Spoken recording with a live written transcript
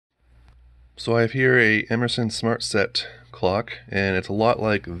So I have here a Emerson Smart Set clock, and it's a lot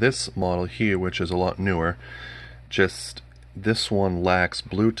like this model here, which is a lot newer. Just this one lacks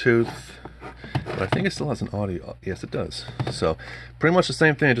Bluetooth, but I think it still has an audio. Yes, it does. So pretty much the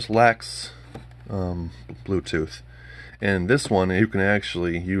same thing, it just lacks Bluetooth. And this one, you can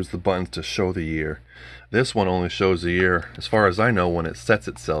actually use the buttons to show the year. This one only shows the year, as far as I know, when it sets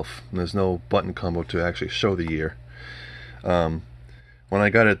itself. And there's no button combo to actually show the year. When I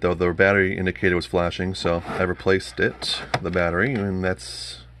got it though, the battery indicator was flashing, so I replaced it, the battery, and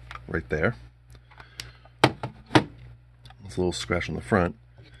that's right there. It's a little scratch on the front,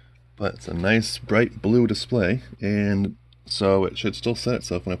 but it's a nice bright blue display, and so it should still set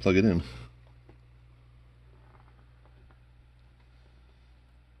itself when I plug it in.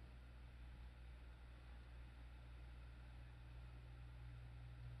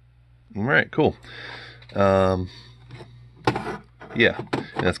 Alright, cool. Yeah,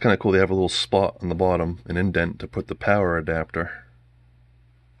 and that's kind of cool. They have a little spot on the bottom, an indent to put the power adapter,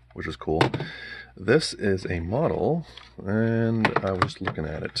 which is cool. This is a model, and I was looking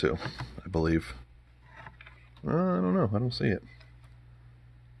at it too, I believe. I don't know, I don't see it.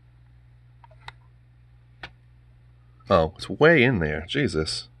 Oh, it's way in there,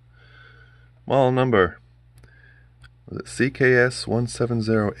 Jesus. Model number, was it CKS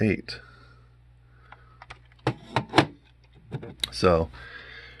 1708? So,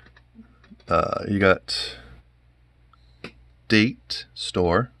 you got date,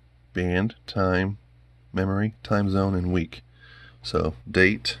 store, band, time, memory, time zone, and week. So,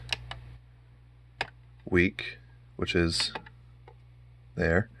 date, week, which is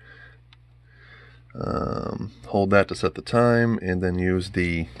there. Hold that to set the time, and then use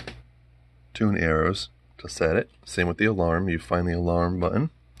the tune arrows to set it. Same with the alarm. You find the alarm button,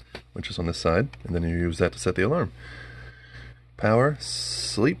 which is on this side, and then you use that to set the alarm. Power,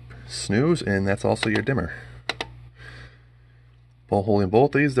 sleep, snooze, and that's also your dimmer. While holding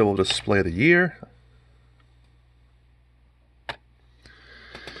both these, they will display the year.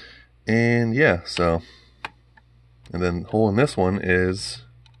 And yeah, so, and then holding this one is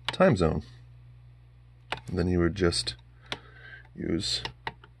time zone. And then you would just use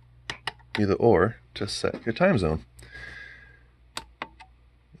either or to set your time zone.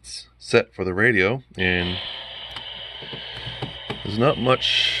 It's set for the radio, and there's not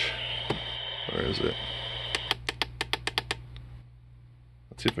much. Where is it?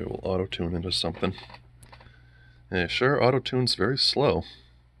 Let's see if it will auto-tune into something. Yeah, sure, auto-tune's very slow.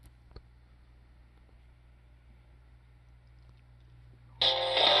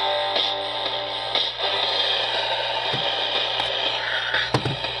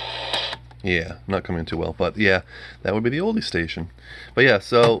 Yeah, not coming too well, but yeah, that would be the oldie station. But yeah,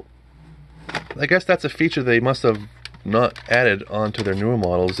 so I guess that's a feature they must have not added onto their newer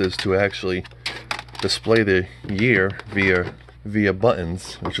models, is to actually display the year via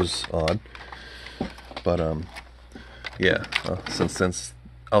buttons, which is odd. But yeah, since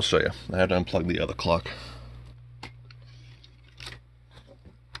I'll show you. I had to unplug the other clock.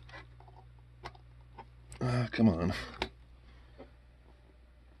 Come on.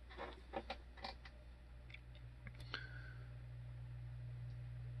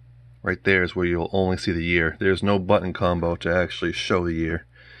 Right there is where you'll only see the year. There's no button combo to actually show the year,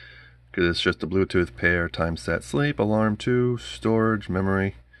 because it's just a Bluetooth pair, time set, sleep, alarm 2, storage,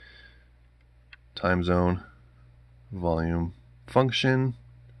 memory, time zone, volume, function,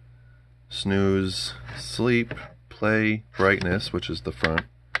 snooze, sleep, play, brightness, which is the front.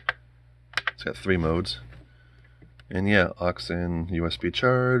 It's got 3 modes. And yeah, aux in, USB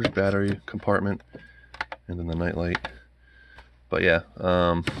charge, battery compartment, and then the night light. But yeah,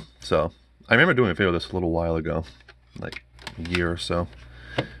 so I remember doing a video of this a little while ago, like a year or so.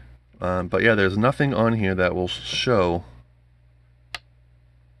 But yeah, there's nothing on here that will show,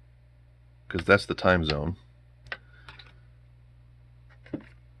 because that's the time zone.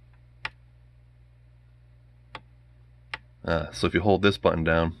 So if you hold this button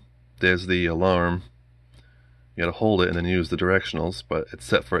down, there's the alarm. You gotta hold it and then use the directionals, but it's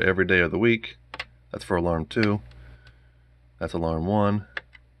set for every day of the week. That's for alarm 2. That's alarm 1.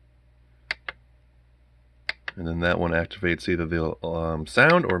 And then that one activates either the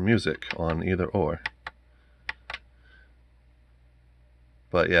sound or music on either or.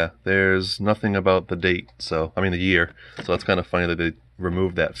 But yeah, there's nothing about the date, so, I mean the year. So it's kind of funny that they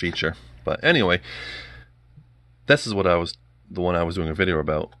removed that feature. But anyway, this is what the one I was doing a video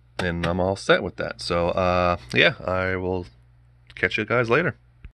about. And I'm all set with that. So yeah, I will catch you guys later.